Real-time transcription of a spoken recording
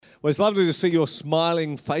Well, it's lovely to see your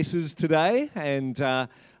smiling faces today, and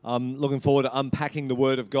I'm looking forward to unpacking the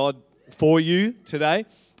Word of God for you today.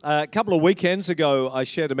 A couple of weekends ago, I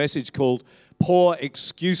shared a message called Poor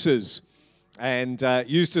Excuses, and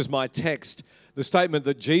used as my text the statement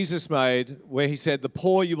that Jesus made where he said, "The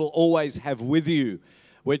poor you will always have with you,"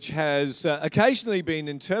 which has occasionally been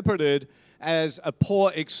interpreted as a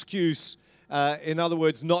poor excuse. In other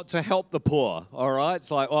words, not to help the poor, all right?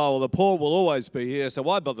 It's like, oh, well, the poor will always be here, so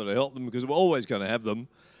why bother to help them because we're always going to have them.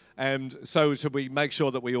 And so should we make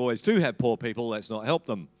sure that we always do have poor people, let's not help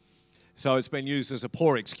them. So it's been used as a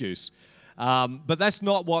poor excuse. But that's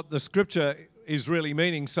not what the Scripture is really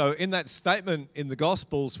meaning. So in that statement in the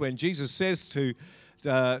Gospels, when Jesus says to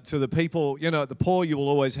the people, you know, the poor you will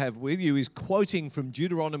always have with you, he's quoting from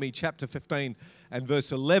Deuteronomy chapter 15 and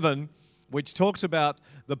verse 11, which talks about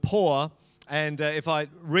the poor. And if I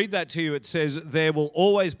read that to you, it says, there will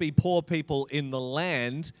always be poor people in the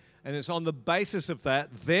land. And it's on the basis of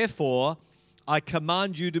that, therefore, I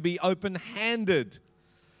command you to be open-handed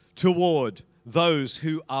toward those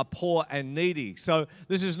who are poor and needy. So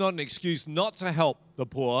this is not an excuse not to help the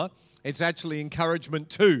poor. It's actually encouragement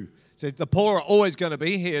to. So the poor are always going to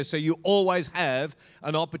be here, so you always have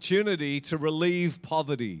an opportunity to relieve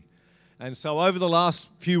poverty. And so over the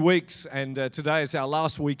last few weeks, and today is our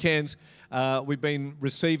last weekend, we've been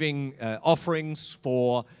receiving offerings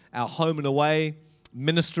for our home and away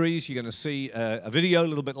ministries. You're going to see a video a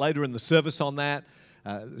little bit later in the service on that.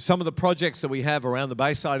 Some of the projects that we have around the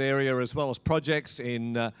Bayside area, as well as projects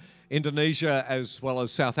in Indonesia, as well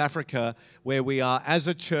as South Africa, where we are, as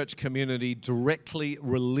a church community, directly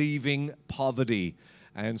relieving poverty.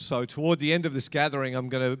 And so toward the end of this gathering, I'm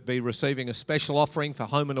going to be receiving a special offering for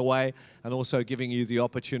home and away, and also giving you the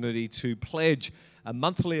opportunity to pledge a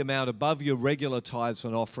monthly amount above your regular tithes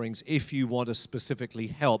and offerings if you want to specifically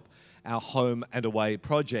help our home and away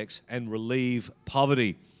projects and relieve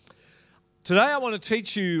poverty. Today I want to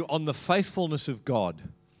teach you on the faithfulness of God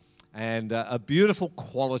and a beautiful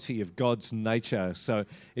quality of God's nature. So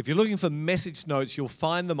if you're looking for message notes, you'll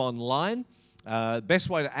find them online. Best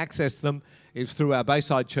way to access them is through our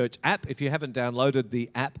Bayside Church app. If you haven't downloaded the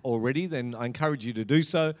app already, then I encourage you to do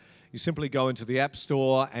so. You simply go into the App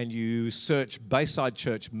Store and you search Bayside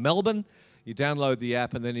Church Melbourne. You download the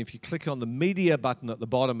app, and then if you click on the media button at the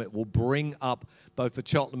bottom, it will bring up both the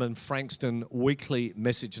Cheltenham and Frankston weekly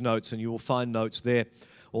message notes, and you will find notes there.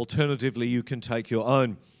 Alternatively, you can take your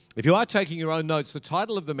own. If you are taking your own notes, the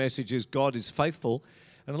title of the message is God is Faithful.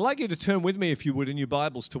 And I'd like you to turn with me, if you would, in your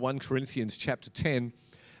Bibles to 1 Corinthians chapter 10.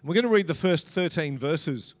 We're going to read the first 13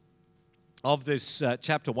 verses of this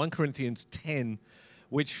chapter, 1 Corinthians 10,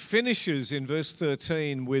 which finishes in verse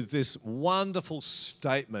 13 with this wonderful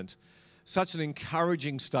statement, such an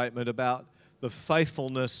encouraging statement about the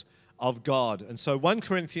faithfulness of God. And so 1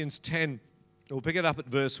 Corinthians 10, we'll pick it up at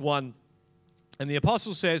verse 1. And the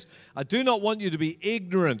apostle says, I do not want you to be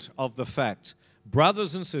ignorant of the fact,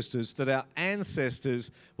 brothers and sisters, that our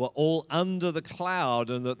ancestors were all under the cloud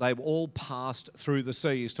and that they all passed through the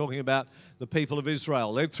sea. He's talking about the people of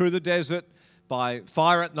Israel, led through the desert by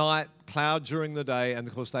fire at night, cloud during the day, and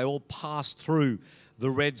of course they all passed through the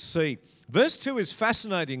Red Sea. Verse 2 is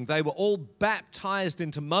fascinating. They were all baptized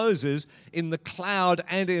into Moses in the cloud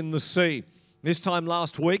and in the sea. This time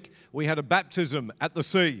last week, we had a baptism at the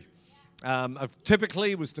sea.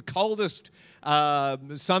 Typically, it was the coldest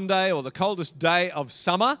Sunday or the coldest day of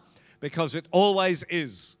summer, because it always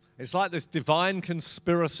is. It's like this divine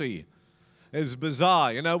conspiracy. It's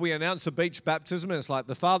bizarre. You know, we announce a beach baptism, and it's like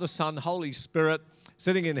the Father, Son, Holy Spirit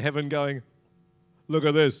sitting in heaven going, look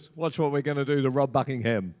at this. Watch what we're going to do to Rob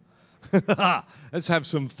Buckingham. Let's have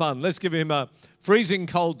some fun. Let's give him a freezing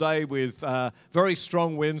cold day with very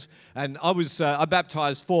strong winds. And I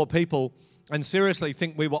baptized 4 people, and seriously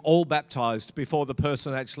think we were all baptized before the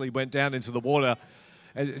person actually went down into the water.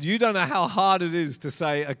 And you don't know how hard it is to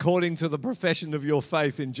say, according to the profession of your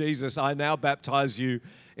faith in Jesus, I now baptize you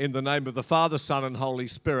in the name of the Father, Son, and Holy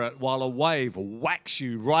Spirit, while a wave whacks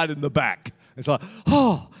you right in the back. It's like,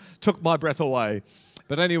 oh, took my breath away.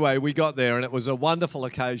 But anyway, we got there, and it was a wonderful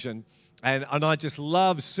occasion. And I just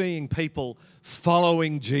love seeing people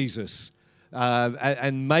following Jesus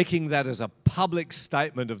and making that as a public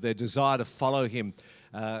statement of their desire to follow him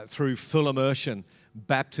through full immersion,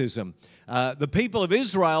 baptism. The people of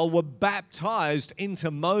Israel were baptized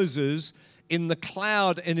into Moses in the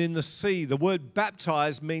cloud and in the sea. The word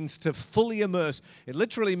baptize means to fully immerse. It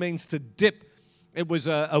literally means to dip. It was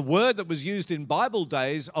a word that was used in Bible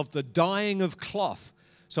days of the dyeing of cloth.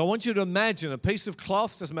 So I want you to imagine a piece of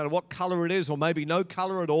cloth, doesn't matter what color it is, or maybe no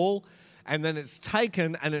color at all, and then it's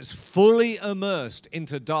taken and it's fully immersed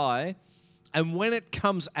into dye, And when it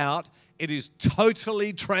comes out, it is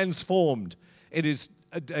totally transformed. It is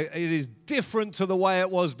different to the way it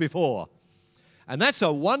was before. And that's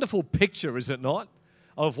a wonderful picture, is it not,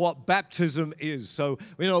 of what baptism is. So,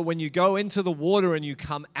 when you go into the water and you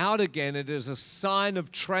come out again, it is a sign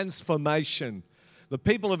of transformation. The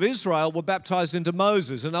people of Israel were baptized into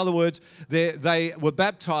Moses. In other words, they were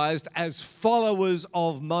baptized as followers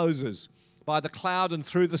of Moses by the cloud and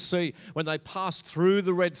through the sea. When they passed through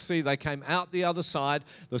the Red Sea, they came out the other side.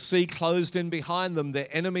 The sea closed in behind them. Their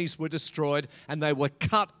enemies were destroyed, and they were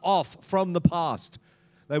cut off from the past.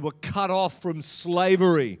 They were cut off from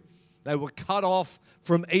slavery. They were cut off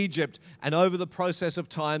from Egypt, and over the process of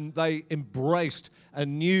time, they embraced a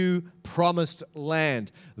new promised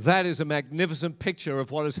land. That is a magnificent picture of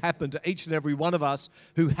what has happened to each and every one of us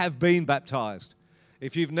who have been baptized.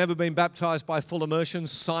 If you've never been baptized by full immersion,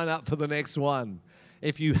 sign up for the next one.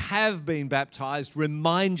 If you have been baptized,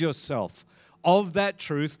 remind yourself of that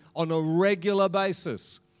truth on a regular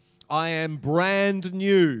basis. I am brand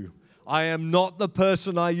new. I am not the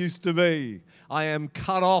person I used to be. I am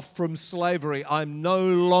cut off from slavery. I'm no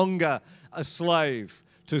longer a slave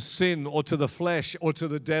to sin or to the flesh or to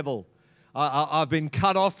the devil. I've been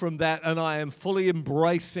cut off from that, and I am fully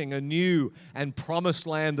embracing a new and promised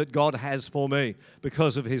land that God has for me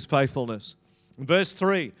because of his faithfulness. In verse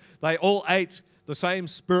 3, they all ate the same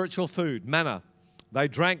spiritual food, manna. They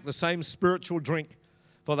drank the same spiritual drink,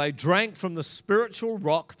 for they drank from the spiritual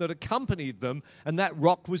rock that accompanied them, and that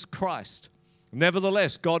rock was Christ.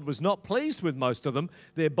 Nevertheless, God was not pleased with most of them.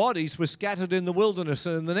 Their bodies were scattered in the wilderness.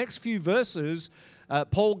 And in the next few verses,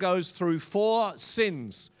 Paul goes through 4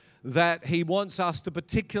 sins that he wants us to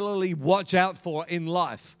particularly watch out for in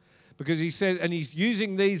life. Because he said, and he's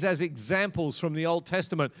using these as examples from the Old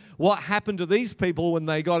Testament, what happened to these people when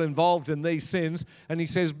they got involved in these sins. And he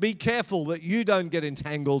says, be careful that you don't get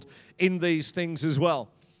entangled in these things as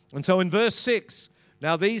well. And so in verse 6,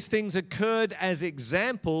 now these things occurred as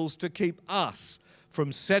examples to keep us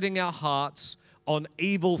from setting our hearts on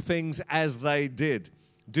evil things as they did.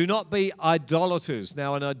 Do not be idolaters.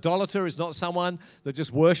 Now, an idolater is not someone that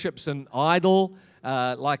just worships an idol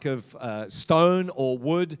like of stone or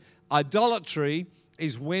wood. Idolatry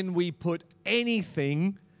is when we put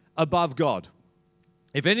anything above God.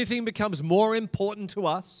 If anything becomes more important to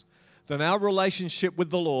us than our relationship with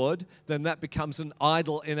the Lord, then that becomes an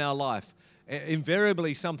idol in our life.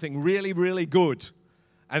 Invariably something really, really good.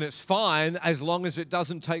 And it's fine as long as it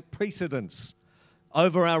doesn't take precedence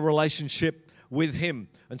over our relationship with him.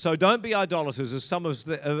 And so don't be idolaters as some of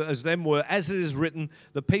them were. As it is written,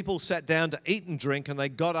 the people sat down to eat and drink, and they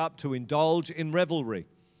got up to indulge in revelry.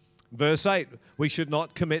 Verse 8, we should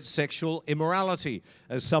not commit sexual immorality,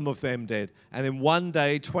 as some of them did. And in one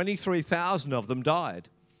day, 23,000 of them died.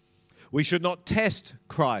 We should not test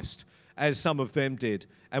Christ, as some of them did,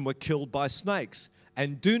 and were killed by snakes.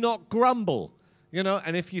 And do not grumble.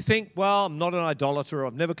 And if you think, well, I'm not an idolater,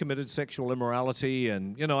 I've never committed sexual immorality,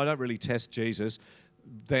 and, I don't really test Jesus,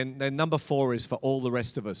 then number 4 is for all the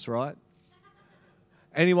rest of us, right?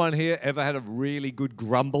 Anyone here ever had a really good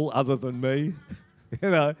grumble other than me?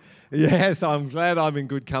 Yes, I'm glad I'm in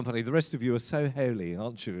good company. The rest of you are so holy,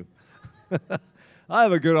 aren't you? I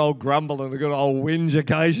have a good old grumble and a good old whinge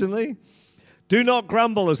occasionally. Do not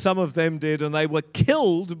grumble as some of them did, and they were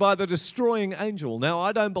killed by the destroying angel. Now,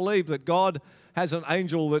 I don't believe that God has an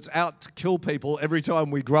angel that's out to kill people every time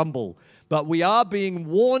we grumble. But we are being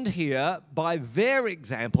warned here by their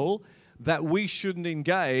example that we shouldn't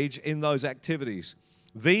engage in those activities.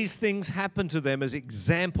 These things happened to them as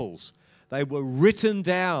examples. They were written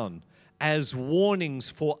down as warnings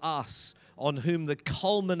for us on whom the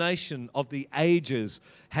culmination of the ages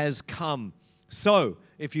has come. So,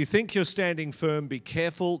 if you think you're standing firm, be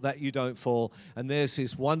careful that you don't fall. And there's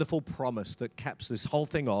this wonderful promise that caps this whole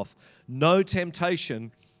thing off. No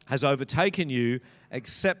temptation has overtaken you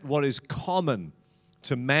except what is common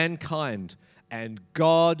to mankind, and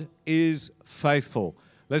God is faithful.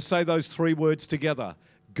 Let's say those 3 words together.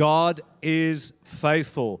 God is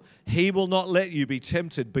faithful. He will not let you be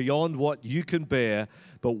tempted beyond what you can bear,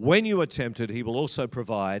 but when you are tempted, he will also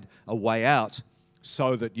provide a way out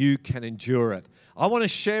so that you can endure it. I want to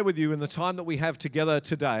share with you in the time that we have together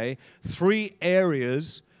today 3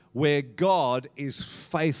 areas where God is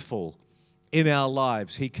faithful in our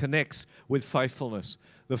lives. He connects with faithfulness.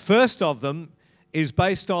 The first of them is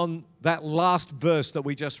based on that last verse that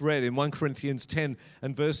we just read in 1 Corinthians 10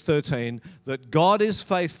 and verse 13, that God is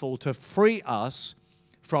faithful to free us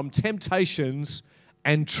from temptations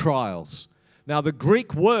and trials. Now, the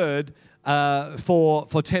Greek word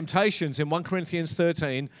for temptations in 1 Corinthians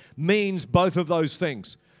 13 means both of those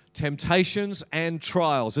things. temptations and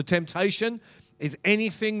trials. A temptation is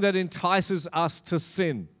anything that entices us to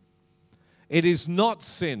sin. It is not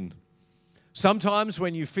sin. Sometimes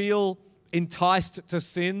when you feel enticed to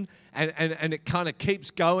sin and it kind of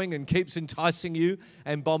keeps going and keeps enticing you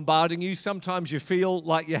and bombarding you, sometimes you feel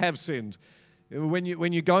like you have sinned. When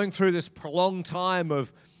you're going through this prolonged time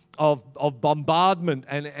of bombardment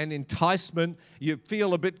and enticement, you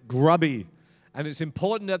feel a bit grubby. And it's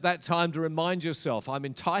important at that time to remind yourself, I'm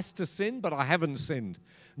enticed to sin, but I haven't sinned.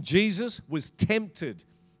 Jesus was tempted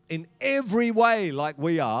in every way like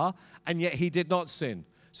we are, and yet he did not sin.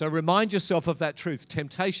 So remind yourself of that truth.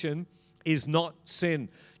 Temptation is not sin.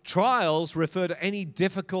 Trials refer to any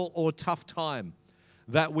difficult or tough time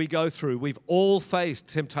that we go through. We've all faced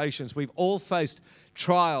temptations. We've all faced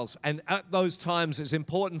trials. And at those times, it's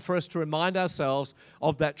important for us to remind ourselves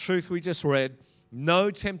of that truth we just read.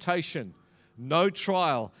 No temptation, no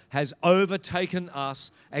trial has overtaken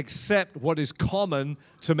us except what is common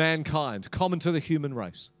to mankind, common to the human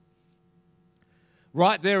race.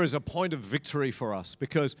 Right there is a point of victory for us,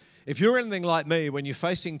 because if you're anything like me, when you're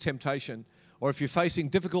facing temptation or if you're facing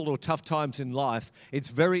difficult or tough times in life, it's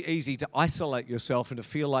very easy to isolate yourself and to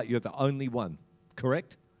feel like you're the only one,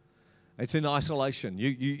 correct? It's in isolation.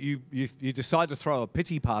 You decide to throw a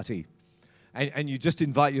pity party and you just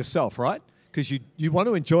invite yourself, right? Because you want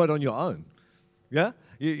to enjoy it on your own, yeah?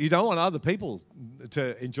 You don't want other people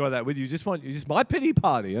to enjoy that with you. You just my pity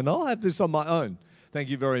party, and I'll have this on my own. Thank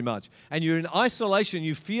you very much. And you're in isolation.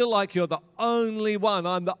 You feel like you're the only one.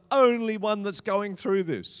 I'm the only one that's going through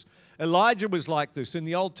this. Elijah was like this in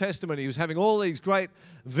the Old Testament. He was having all these great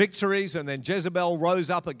victories, and then Jezebel rose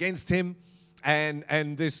up against him.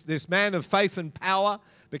 And this man of faith and power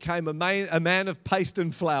became a man of paste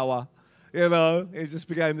and flour. You know, he just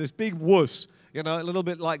became this big wuss. You know, a little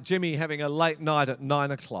bit like Jimmy having a late night at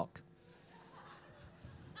 9 o'clock.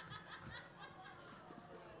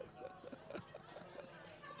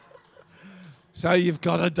 So you've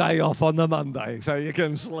got a day off on the Monday so you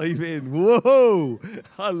can sleep in. Whoa!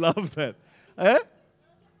 I love that. Eh?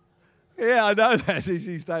 Yeah, I know that. It's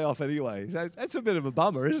his day off anyway. So that's a bit of a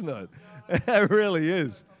bummer, isn't it? It really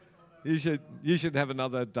is. You should have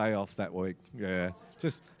another day off that week. Yeah.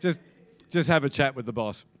 Just have a chat with the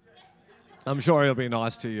boss. I'm sure he'll be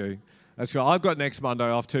nice to you. That's right. I've got next Monday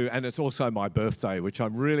off too, and it's also my birthday, which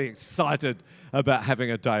I'm really excited about having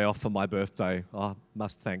a day off for my birthday. I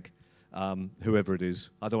must thank whoever it is.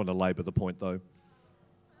 I don't want to labour the point though.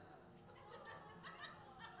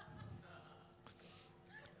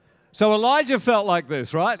 So Elijah felt like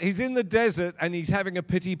this, right? He's in the desert and he's having a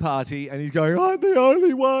pity party and he's going, I'm the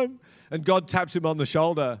only one. And God taps him on the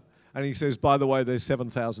shoulder and he says, by the way, there's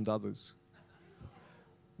 7,000 others.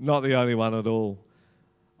 Not the only one at all.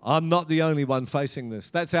 I'm not the only one facing this.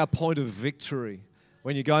 That's our point of victory.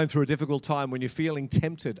 When you're going through a difficult time, when you're feeling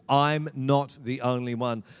tempted, I'm not the only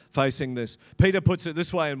one facing this. Peter puts it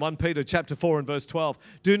this way in 1 Peter chapter 4 and verse 12.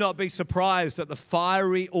 Do not be surprised at the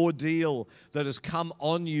fiery ordeal that has come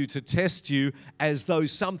on you to test you as though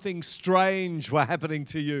something strange were happening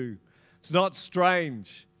to you. It's not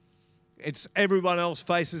strange. It's everyone else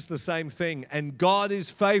faces the same thing. And God is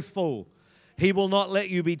faithful. He will not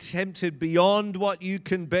let you be tempted beyond what you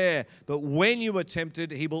can bear. But when you are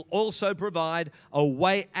tempted, He will also provide a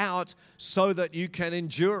way out so that you can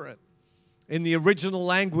endure it. In the original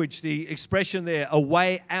language, the expression there, a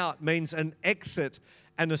way out, means an exit,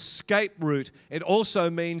 an escape route. It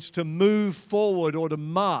also means to move forward or to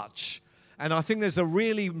march. And I think there's a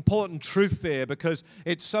really important truth there, because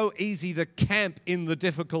it's so easy to camp in the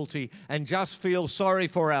difficulty and just feel sorry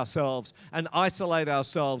for ourselves and isolate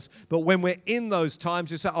ourselves. But when we're in those times,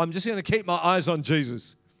 you say, I'm just going to keep my eyes on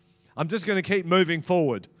Jesus. I'm just going to keep moving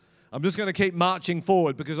forward. I'm just going to keep marching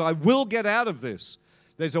forward because I will get out of this.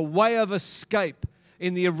 There's a way of escape.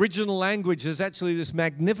 In the original language, there's actually this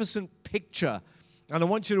magnificent picture. And I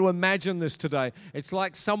want you to imagine this today. It's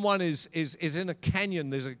like someone is in a canyon.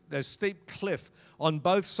 There's a steep cliff on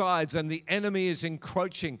both sides, and the enemy is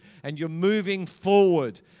encroaching, and you're moving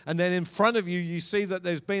forward. And then in front of you, you see that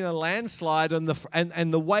there's been a landslide, and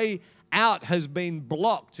the way out has been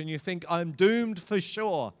blocked, and you think, I'm doomed for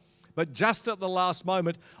sure. But just at the last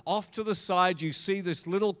moment, off to the side, you see this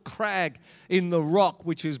little crag in the rock,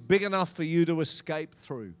 which is big enough for you to escape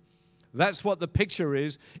through. That's what the picture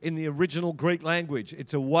is in the original Greek language.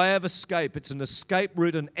 It's a way of escape. It's an escape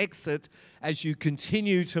route, an exit as you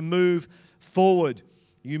continue to move forward.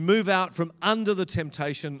 You move out from under the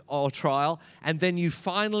temptation or trial, and then you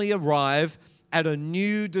finally arrive at a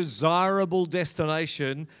new desirable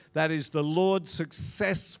destination that is the Lord's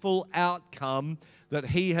successful outcome that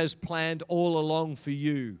He has planned all along for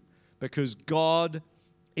you, because God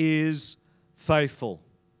is faithful.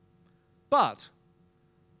 But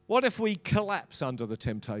what if we collapse under the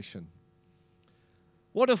temptation?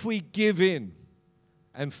 What if we give in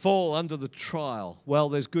and fall under the trial? Well,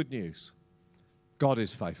 there's good news. God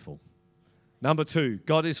is faithful. Number 2,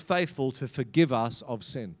 God is faithful to forgive us of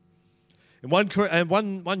sin. In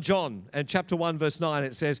 1 John and chapter 1 verse 9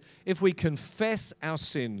 it says, if we confess our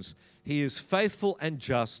sins, he is faithful and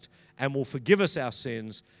just and will forgive us our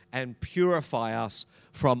sins and purify us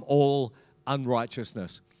from all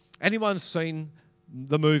unrighteousness. Anyone seen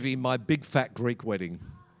the movie My Big Fat Greek Wedding?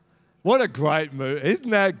 What a great movie. Isn't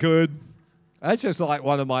that good? That's just like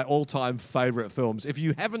one of my all-time favorite films. If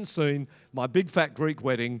you haven't seen My Big Fat Greek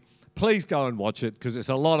Wedding, please go and watch it because it's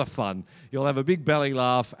a lot of fun. You'll have a big belly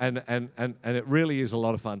laugh and it really is a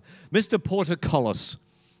lot of fun. Mr. Portokolos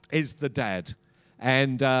is the dad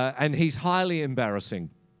and he's highly embarrassing.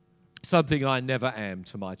 Something I never am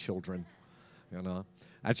to my children, you know.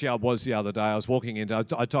 Actually, I was the other day. I was walking in. I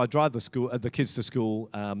drive the kids to school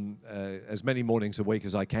as many mornings a week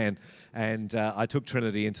as I can, and I took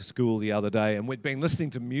Trinity into school the other day. And we'd been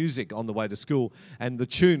listening to music on the way to school, and the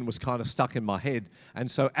tune was kind of stuck in my head.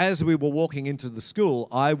 And so, as we were walking into the school,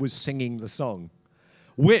 I was singing the song,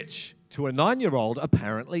 which to a 9-year-old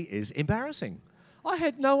apparently is embarrassing. I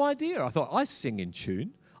had no idea. I thought I sing in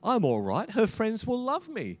tune. I'm all right. Her friends will love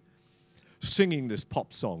me singing this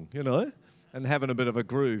pop song, you know, and having a bit of a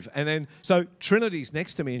groove. And then, so Trinity's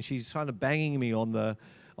next to me and she's kind of banging me on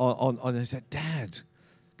I said, Dad,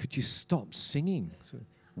 could you stop singing? I said,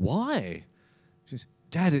 why? She says,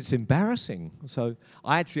 Dad, it's embarrassing. So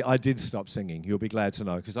I did stop singing, you'll be glad to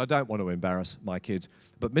know, because I don't want to embarrass my kids.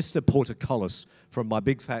 But Mr. Portokolos from My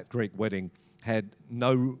Big Fat Greek Wedding had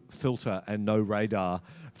no filter and no radar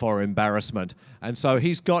for embarrassment. And so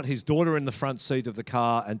he's got his daughter in the front seat of the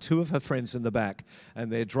car and 2 of her friends in the back,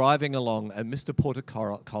 and they're driving along, and Mr.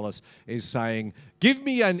 Portokolos is saying, give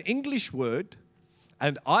me an English word,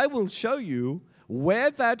 and I will show you where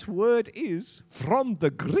that word is from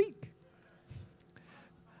the Greek.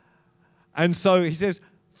 And so he says,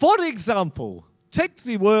 for example, take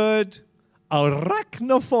the word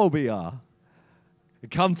arachnophobia.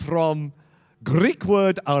 It comes from Greek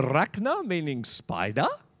word arachna, meaning spider,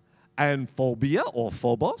 and phobia or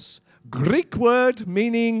phobos, Greek word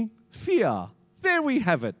meaning fear. There we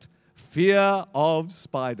have it, fear of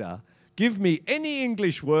spider. Give me any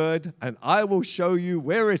English word and I will show you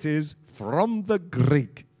where it is from the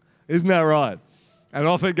Greek. Isn't that right? And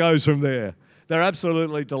off it goes from there. They're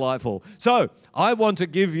absolutely delightful. So I want to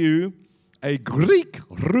give you a Greek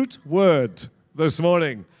root word this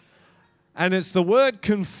morning. And it's the word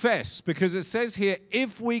confess, because it says here,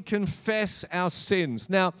 if we confess our sins.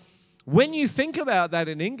 Now, when you think about that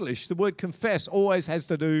in English, the word confess always has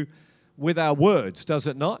to do with our words, does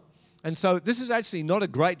it not? And so this is actually not a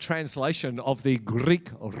great translation of the Greek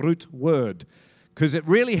root word, because it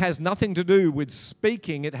really has nothing to do with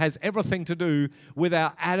speaking. It has everything to do with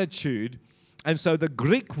our attitude. And so the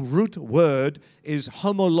Greek root word is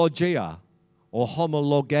homologia or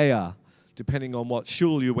homologeia, depending on what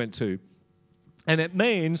shul you went to. And it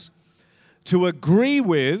means to agree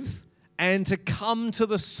with and to come to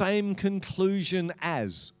the same conclusion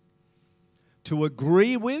as. To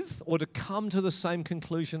agree with or to come to the same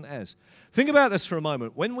conclusion as. Think about this for a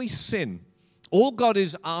moment. When we sin, all God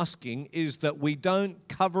is asking is that we don't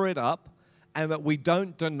cover it up and that we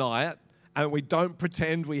don't deny it and we don't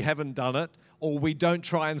pretend we haven't done it or we don't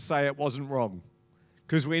try and say it wasn't wrong.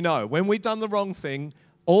 Because we know when we've done the wrong thing,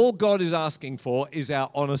 all God is asking for is our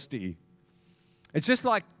honesty. It's just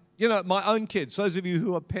like, you know, my own kids, those of you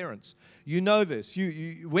who are parents, you know this.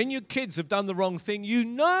 When your kids have done the wrong thing, you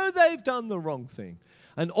know they've done the wrong thing.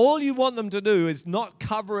 And all you want them to do is not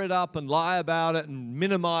cover it up and lie about it and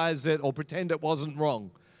minimize it or pretend it wasn't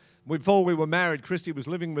wrong. Before we were married, Christy was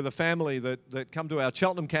living with a family that come to our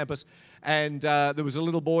Cheltenham campus, and there was a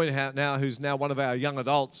little boy now who's now one of our young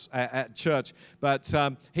adults at church. But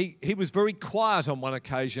he was very quiet on one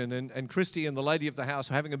occasion, and Christy and the lady of the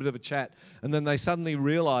house were having a bit of a chat, and then they suddenly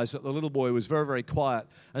realized that the little boy was very, very quiet.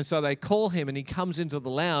 And so they call him, and he comes into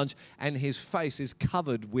the lounge, and his face is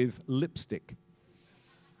covered with lipstick.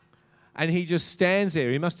 And he just stands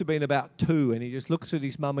there. He must have been about 2, and he just looks at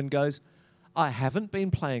his mum and goes, I haven't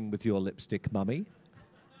been playing with your lipstick, Mummy.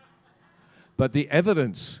 But the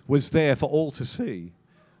evidence was there for all to see.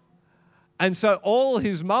 And so all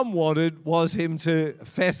his mum wanted was him to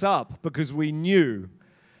fess up because we knew.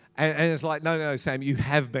 And it's like, no, Sam, you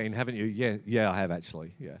have been, haven't you? Yeah, I have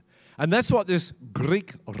actually, yeah. And that's what this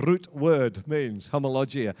Greek root word means,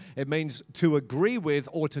 homologia. It means to agree with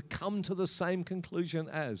or to come to the same conclusion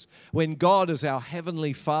as. When God, as our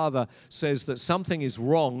heavenly Father, says that something is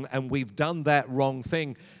wrong and we've done that wrong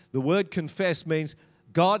thing, the word confess means,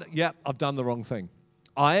 God, yep, I've done the wrong thing.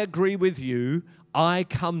 I agree with you. I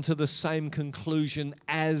come to the same conclusion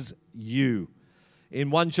as you. In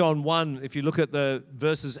 1 John 1, if you look at the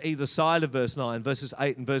verses either side of verse 9, verses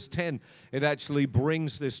 8 and verse 10, it actually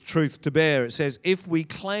brings this truth to bear. It says, if we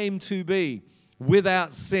claim to be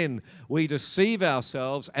without sin, we deceive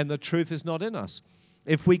ourselves and the truth is not in us.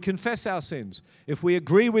 If we confess our sins, if we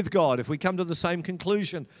agree with God, if we come to the same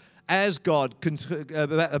conclusion as God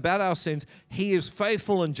about our sins, He is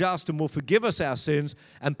faithful and just and will forgive us our sins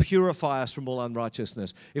and purify us from all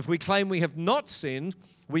unrighteousness. If we claim we have not sinned,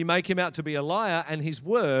 we make Him out to be a liar and His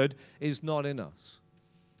word is not in us.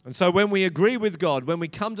 And so when we agree with God, when we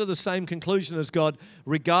come to the same conclusion as God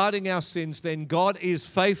regarding our sins, then God is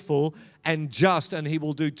faithful and just and He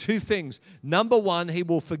will do two things. Number one, He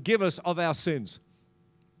will forgive us of our sins.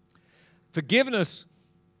 Forgiveness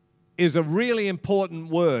is a really important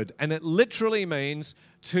word, and it literally means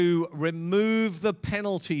to remove the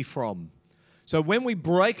penalty from. So when we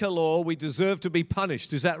break a law, we deserve to be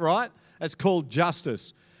punished. Is that right? That's called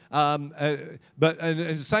justice. And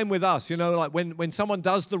the same with us. You know, like when someone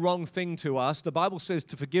does the wrong thing to us, the Bible says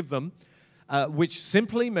to forgive them, which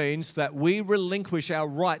simply means that we relinquish our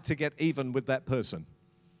right to get even with that person.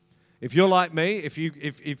 If you're like me, if you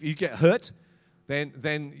get hurt,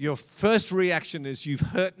 then your first reaction is, you've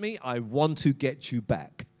hurt me, I want to get you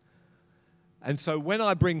back. And so when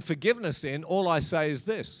I bring forgiveness in, all I say is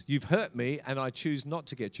this: you've hurt me and I choose not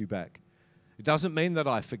to get you back. It doesn't mean that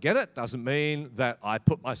I forget it, doesn't mean that I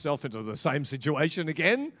put myself into the same situation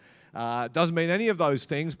again. It doesn't mean any of those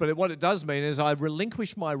things, but what it does mean is I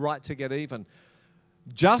relinquish my right to get even.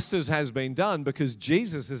 Justice has been done because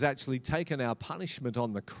Jesus has actually taken our punishment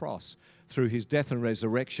on the cross through His death and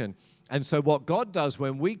resurrection. And so what God does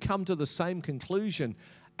when we come to the same conclusion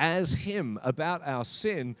as Him about our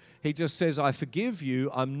sin, He just says, I forgive you,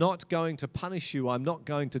 I'm not going to punish you, I'm not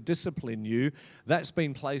going to discipline you. That's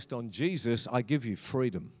been placed on Jesus, I give you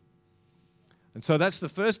freedom. And so that's the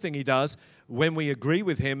first thing He does when we agree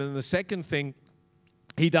with Him. And the second thing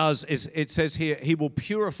He does is, it says here, He will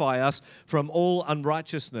purify us from all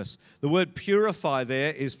unrighteousness. The word purify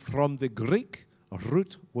there is from the Greek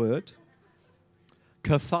root word,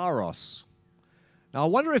 katharos. Now, I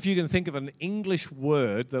wonder if you can think of an English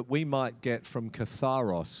word that we might get from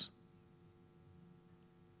katharos.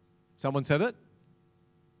 Someone said it?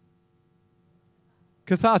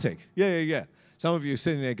 Cathartic. Yeah. Some of you are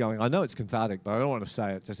sitting there going, I know it's cathartic, but I don't want to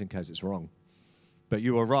say it just in case it's wrong. But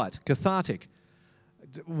you were right. Cathartic.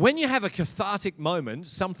 When you have a cathartic moment,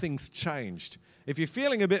 something's changed. If you're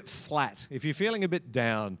feeling a bit flat, if you're feeling a bit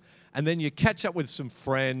down, and then you catch up with some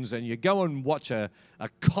friends and you go and watch a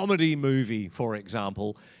comedy movie, for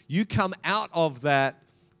example, you come out of that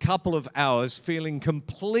couple of hours feeling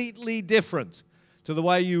completely different to the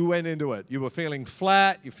way you went into it. You were feeling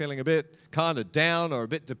flat, you're feeling a bit kind of down or a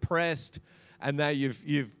bit depressed, and now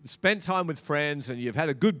you've spent time with friends and you've had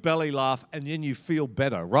a good belly laugh, and then you feel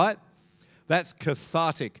better, right? That's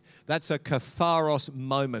cathartic. That's a katharos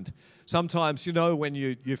moment. Sometimes, you know, when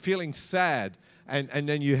you're feeling sad, and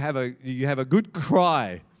then you have a good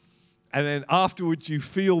cry, and then afterwards you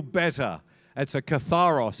feel better. It's a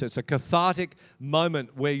katharos. It's a cathartic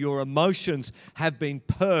moment where your emotions have been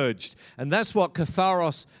purged. And that's what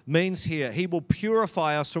katharos means here. He will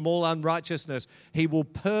purify us from all unrighteousness. He will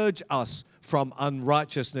purge us from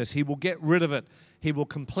unrighteousness. He will get rid of it. He will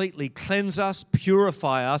completely cleanse us,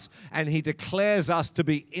 purify us, and He declares us to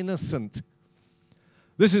be innocent.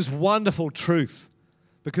 This is wonderful truth.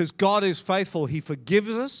 Because God is faithful. He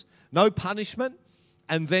forgives us, no punishment,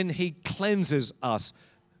 and then He cleanses us,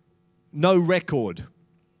 no record.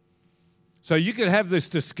 So you could have this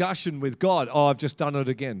discussion with God. Oh, I've just done it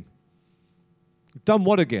again. Done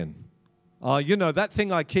what again? You know, that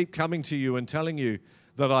thing I keep coming to you and telling you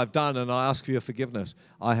that I've done, and I ask for your forgiveness.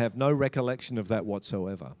 I have no recollection of that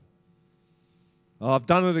whatsoever. Oh, I've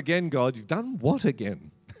done it again, God. You've done what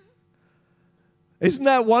again? Isn't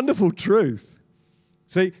that wonderful truth?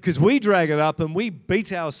 See, because we drag it up and we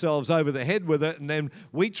beat ourselves over the head with it, and then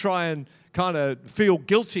we try and kind of feel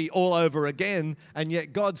guilty all over again, and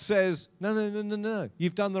yet God says, no,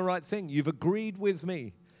 you've done the right thing. You've agreed with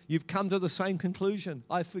me. You've come to the same conclusion.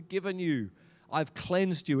 I've forgiven you. I've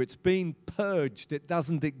cleansed you. It's been purged. It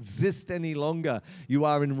doesn't exist any longer. You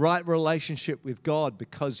are in right relationship with God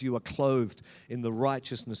because you are clothed in the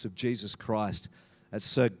righteousness of Jesus Christ.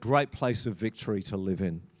 It's a great place of victory to live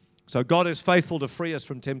in. So God is faithful to free us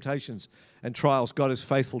from temptations and trials. God is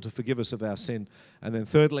faithful to forgive us of our sin. And then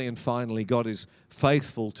thirdly and finally, God is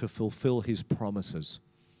faithful to fulfill his promises.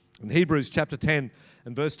 In Hebrews chapter 10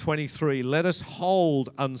 and verse 23, let us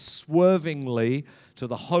hold unswervingly to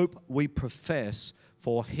the hope we profess,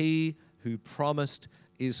 for he who promised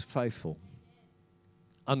is faithful.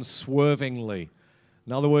 Unswervingly.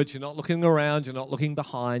 In other words, you're not looking around, you're not looking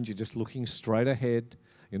behind, you're just looking straight ahead.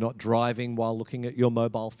 You're not driving while looking at your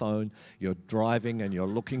mobile phone. You're driving and you're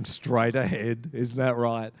looking straight ahead. Isn't that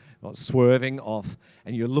right? Not swerving off.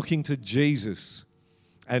 And you're looking to Jesus.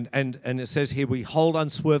 And it says here, we hold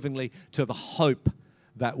unswervingly to the hope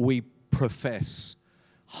that we profess.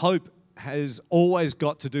 Hope has always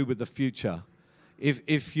got to do with the future.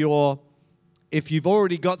 If you've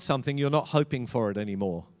already got something, you're not hoping for it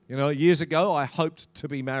anymore. You know, years ago, I hoped to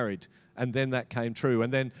be married, and then that came true.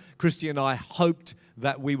 And then Christy and I hoped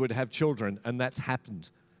that we would have children, and that's happened.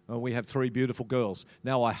 We have 3 beautiful girls.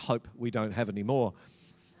 Now I hope we don't have any more.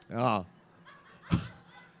 Because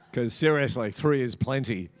seriously, 3 is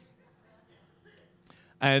plenty.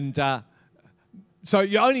 And so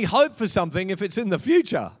you only hope for something if it's in the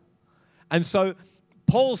future. And so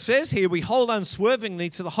Paul says here, we hold unswervingly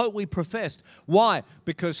to the hope we professed. Why?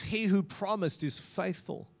 Because he who promised is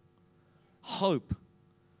faithful. Hope.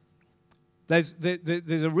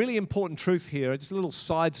 There's a really important truth here. It's a little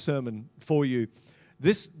side sermon for you.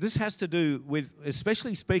 This has to do with,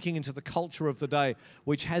 especially speaking into the culture of the day,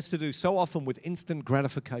 which has to do so often with instant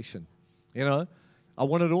gratification. You know, I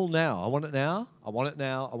want it all now. I want it now. I want it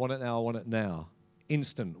now. I want it now. I want it now.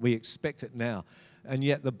 Instant. We expect it now. And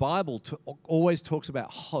yet the Bible always talks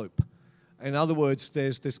about hope. In other words,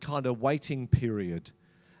 there's this kind of waiting period.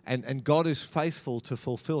 And God is faithful to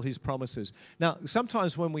fulfill his promises. Now,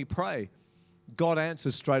 sometimes when we pray, God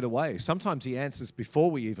answers straight away. Sometimes he answers before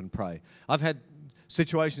we even pray. I've had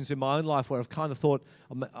situations in my own life where I've kind of thought,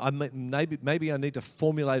 maybe I need to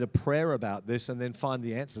formulate a prayer about this and then find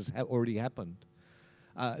the answers already happened.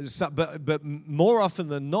 But more often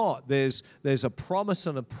than not, there's a promise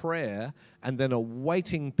and a prayer and then a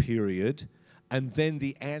waiting period, and then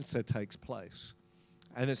the answer takes place.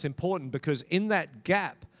 And it's important because in that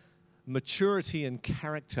gap, maturity and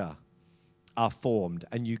character are formed,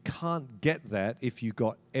 and you can't get that if you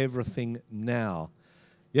got everything now.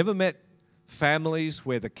 You ever met families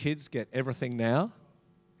where the kids get everything now?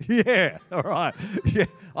 Yeah, all right. Yeah,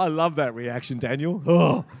 I love that reaction, Daniel.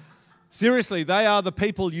 Oh. Seriously, they are the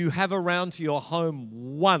people you have around to your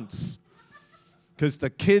home once, because the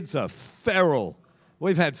kids are feral.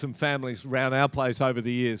 We've had some families around our place over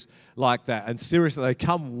the years like that, and seriously, they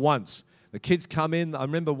come once. The kids come in. I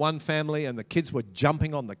remember one family, and the kids were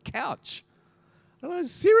jumping on the couch. And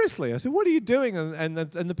seriously, I said, what are you doing? And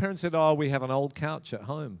the parents said, oh, we have an old couch at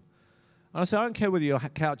home. And I said, I don't care whether your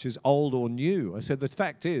couch is old or new. I said, the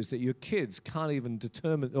fact is that your kids can't even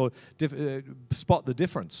determine or spot the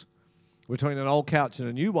difference between an old couch and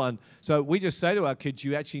a new one. So we just say to our kids,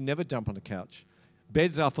 you actually never jump on a couch.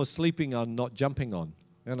 Beds are for sleeping on, not jumping on.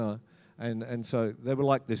 You know. And so they were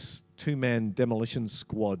like this 2-man demolition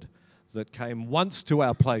squad that came once to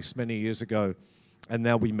our place many years ago, and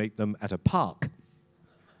now we meet them at a park.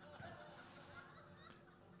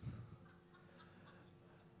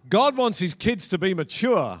 God wants his kids to be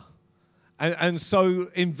mature. And so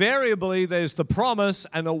invariably there's the promise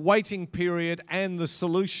and a waiting period and the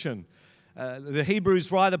solution. The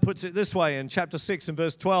Hebrews writer puts it this way in chapter 6 and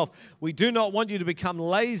verse 12. We do not want you to become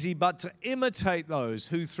lazy, but to imitate those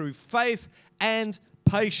who through faith and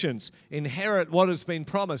patience inherit what has been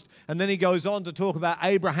promised. And then he goes on to talk about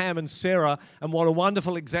Abraham and Sarah and what a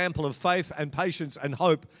wonderful example of faith and patience and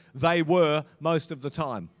hope they were most of the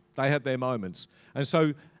time. They had their moments. And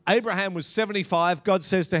so Abraham was 75. God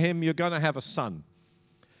says to him, you're going to have a son.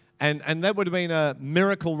 And that would have been a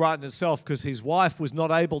miracle right in itself, because his wife was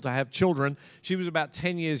not able to have children. She was about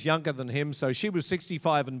 10 years younger than him, so she was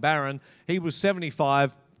 65 and barren. He was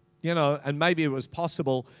 75, you know, and maybe it was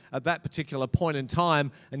possible at that particular point in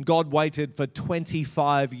time, and God waited for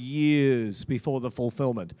 25 years before the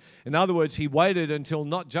fulfillment. In other words, he waited until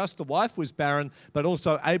not just the wife was barren, but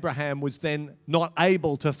also Abraham was then not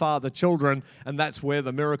able to father children, and that's where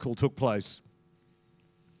the miracle took place.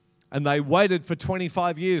 And they waited for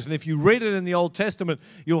 25 years. And if you read it in the Old Testament,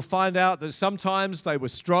 you'll find out that sometimes they were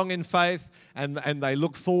strong in faith and they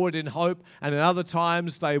looked forward in hope. And in other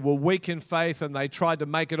times, they were weak in faith and they tried to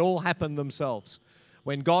make it all happen themselves.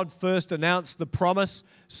 When God first announced the promise,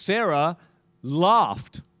 Sarah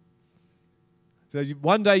laughed. So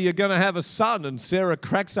one day you're going to have a son, and Sarah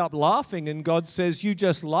cracks up laughing, and God says, you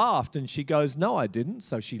just laughed. And she goes, no, I didn't.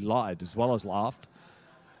 So she lied as well as laughed.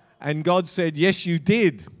 And God said, yes, you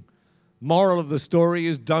did. Moral of the story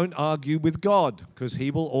is don't argue with God, because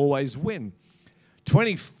he will always win.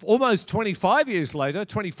 Almost 24 years later,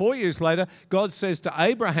 God says to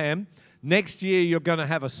Abraham, next year you're going to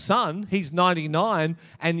have a son. He's 99,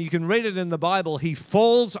 and you can read it in the Bible. He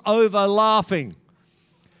falls over laughing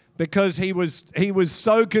because he was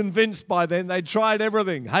so convinced by then. They tried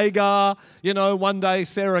everything. Hagar, one day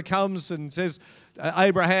Sarah comes and says,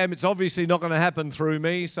 Abraham, it's obviously not going to happen through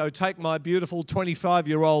me, so take my beautiful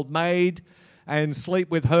 25-year-old maid and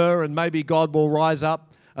sleep with her, and maybe God will rise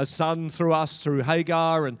up a son through us, through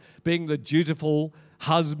Hagar. And being the dutiful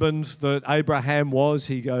husband that Abraham was,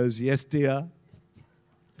 he goes, yes, dear.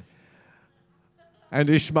 And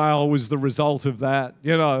Ishmael was the result of that,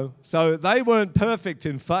 So they weren't perfect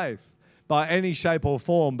in faith by any shape or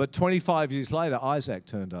form, but 25 years later, Isaac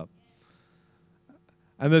turned up.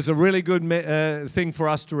 And there's a really good thing for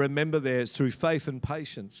us to remember there. It's through faith and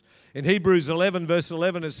patience. In Hebrews 11, verse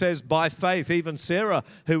 11, it says, by faith, even Sarah,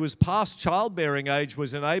 who was past childbearing age,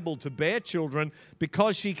 was enabled to bear children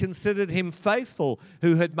because she considered him faithful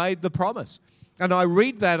who had made the promise. And I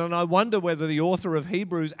read that and I wonder whether the author of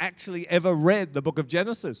Hebrews actually ever read the book of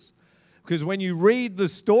Genesis. Because when you read the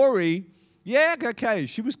story,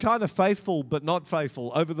 she was kind of faithful but not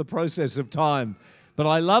faithful over the process of time. But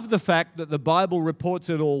I love the fact that the Bible reports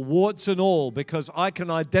it all, warts and all, because I can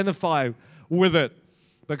identify with it.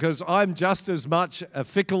 Because I'm just as much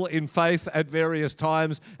fickle in faith at various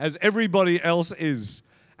times as everybody else is.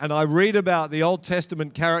 And I read about the Old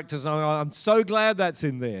Testament characters, and I'm so glad that's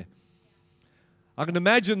in there. I can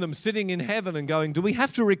imagine them sitting in heaven and going, do we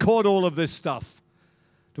have to record all of this stuff?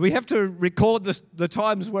 Do we have to record the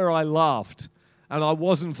times where I laughed and I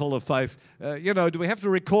wasn't full of faith? Do we have to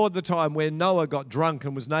record the time where Noah got drunk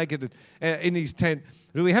and was naked in his tent?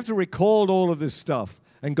 Do we have to record all of this stuff?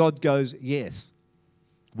 And God goes, yes.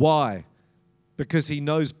 Why? Because he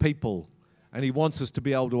knows people, and he wants us to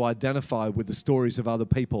be able to identify with the stories of other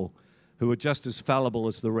people who are just as fallible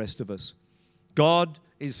as the rest of us. God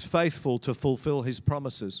is faithful to fulfill his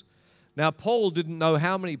promises. Now, Paul didn't know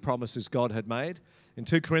how many promises God had made. In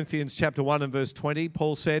 2 Corinthians chapter 1 and verse 20,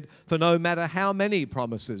 Paul said, for no matter how many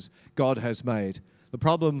promises God has made. The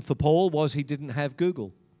problem for Paul was he didn't have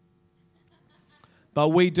Google. But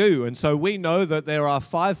we do, and so we know that there are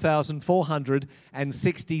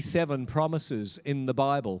 5,467 promises in the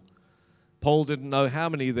Bible. Paul didn't know how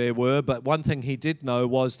many there were, but one thing he did know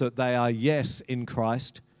was that they are yes in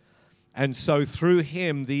Christ. And so through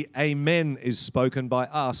him, the amen is spoken by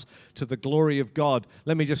us to the glory of God.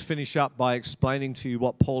 Let me just finish up by explaining to you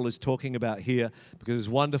what Paul is talking about here, because there's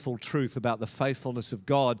wonderful truth about the faithfulness of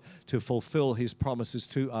God to fulfill his promises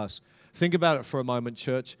to us. Think about it for a moment,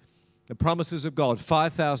 church. The promises of God,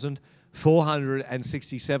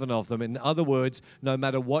 5,467 of them. In other words, no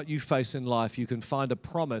matter what you face in life, you can find a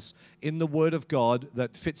promise in the Word of God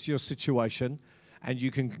that fits your situation, and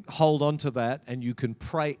you can hold on to that, and you can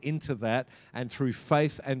pray into that, and through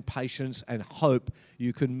faith and patience and hope,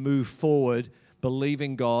 you can move forward,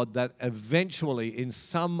 believing God that eventually, in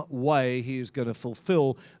some way, he is going to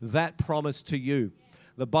fulfill that promise to you.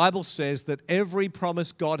 The Bible says that every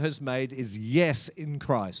promise God has made is yes in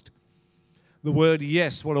Christ. The word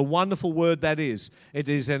yes, what a wonderful word that is. It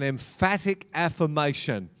is an emphatic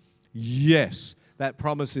affirmation. Yes. That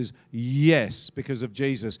promise is yes because of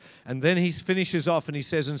Jesus. And then he finishes off and he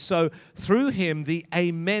says, and so through him the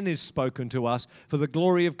amen is spoken to us for the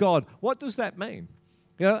glory of God. What does that mean?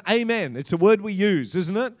 Amen. It's a word we use,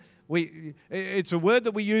 isn't it? It's a word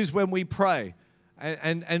that we use when we pray.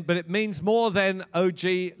 But it means more than, oh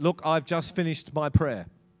gee, look, I've just finished my prayer.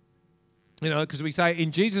 Because we say,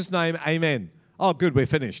 in Jesus' name, amen. Oh, good, we're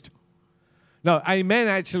finished. No, amen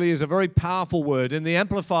actually is a very powerful word. In the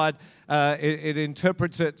Amplified, it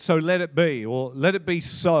interprets it, so let it be, or let it be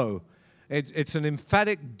so. It's an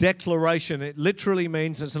emphatic declaration. It literally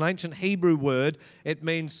means, it's an ancient Hebrew word. It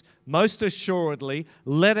means, most assuredly,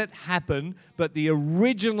 let it happen. But the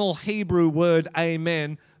original Hebrew word,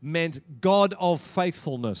 amen, meant God of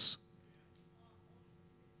faithfulness.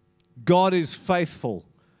 God is faithful.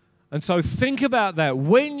 And so think about that.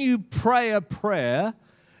 When you pray a prayer,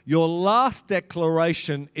 your last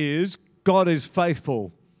declaration is, God is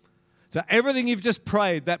faithful. So everything you've just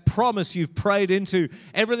prayed, that promise you've prayed into,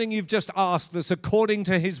 everything you've just asked that's according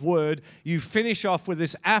to his word, you finish off with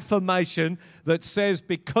this affirmation that says,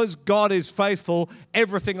 because God is faithful,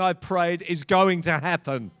 everything I've prayed is going to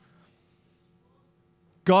happen.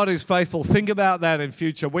 God is faithful. Think about that in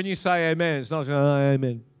future. When you say amen, it's not just, oh,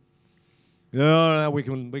 amen. No, we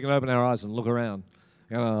can open our eyes and look around.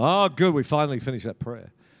 Oh, good, we finally finished that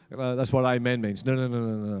prayer. That's what amen means.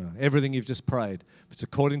 No. Everything you've just prayed, if it's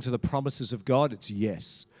according to the promises of God, it's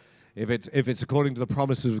yes. If it's according to the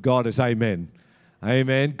promises of God, it's amen.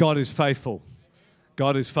 Amen. God is faithful.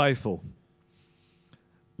 God is faithful.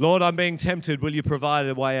 Lord, I'm being tempted. Will you provide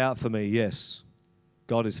a way out for me? Yes.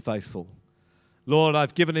 God is faithful. Lord,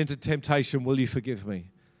 I've given into temptation. Will you forgive me?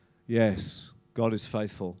 Yes. God is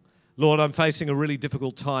faithful. Lord, I'm facing a really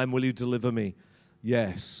difficult time. Will you deliver me?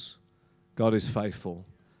 Yes. God is faithful.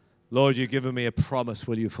 Lord, you've given me a promise.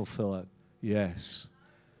 Will you fulfill it? Yes.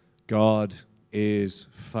 God is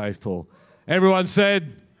faithful. Everyone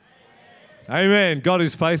said, Amen. God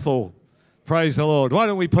is faithful. Praise the Lord. Why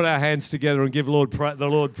don't we put our hands together and give the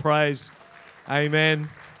Lord praise? Amen.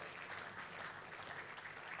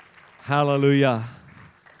 Hallelujah.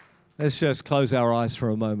 Let's just close our eyes for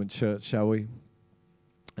a moment, church, shall we?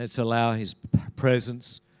 Let's allow His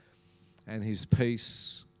presence and His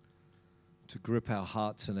peace to grip our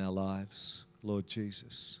hearts and our lives. Lord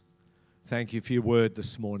Jesus, thank you for your word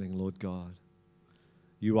this morning, Lord God.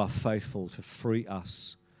 You are faithful to free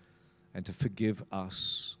us and to forgive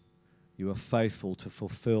us. You are faithful to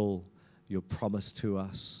fulfill your promise to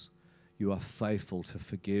us. You are faithful to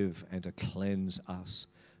forgive and to cleanse us,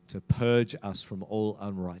 to purge us from all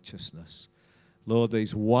unrighteousness. Lord,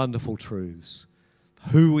 these wonderful truths,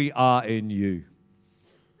 who we are in you.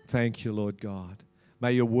 Thank you, Lord God.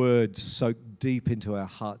 May your word soak deep into our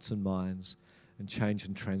hearts and minds and change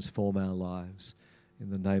and transform our lives. In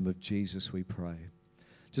the name of Jesus we pray.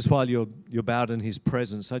 Just while you're bowed in his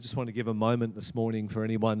presence, I just want to give a moment this morning for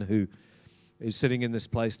anyone who is sitting in this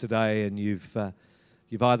place today and you've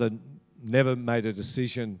either never made a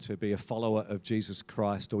decision to be a follower of Jesus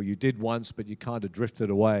Christ, or you did once but you kind of drifted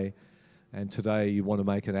away, and today you want to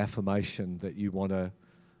make an affirmation that you want to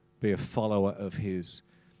be a follower of his.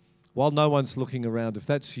 While no one's looking around, if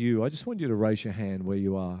that's you, I just want you to raise your hand where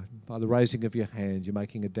you are. By the raising of your hand, you're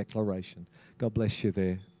making a declaration. God bless you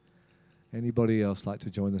there. Anybody else like to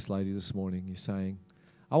join this lady this morning? You're saying,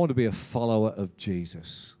 I want to be a follower of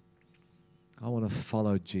Jesus. I want to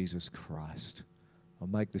follow Jesus Christ. I'll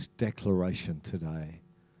make this declaration today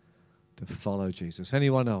to follow Jesus.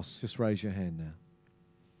 Anyone else? Just raise your hand now.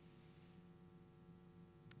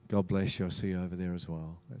 God bless you. I see you over there as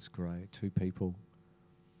well. That's great. 2 people.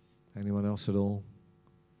 Anyone else at all?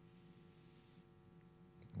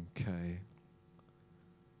 Okay.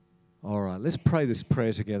 All right, let's pray this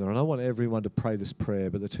prayer together. And I want everyone to pray this prayer,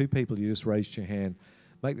 but the 2 people you just raised your hand,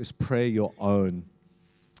 make this prayer your own.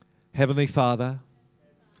 Heavenly Father,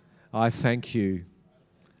 I thank you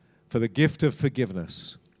for the gift of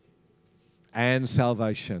forgiveness and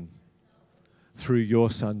salvation through your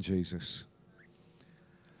Son, Jesus.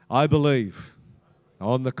 I believe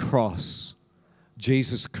on the cross,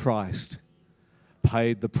 Jesus Christ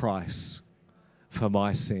paid the price for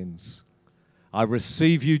my sins. I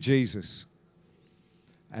receive you, Jesus,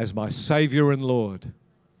 as my Savior and Lord.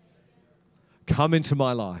 Come into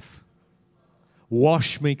my life,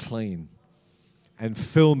 wash me clean, and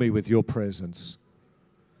fill me with your presence.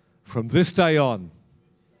 From this day on,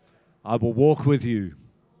 I will walk with you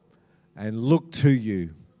and look to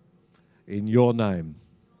you in your name.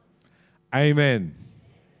 Amen.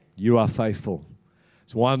 You are faithful.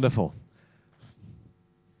 It's wonderful.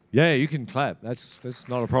 Yeah, you can clap. That's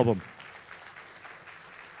not a problem.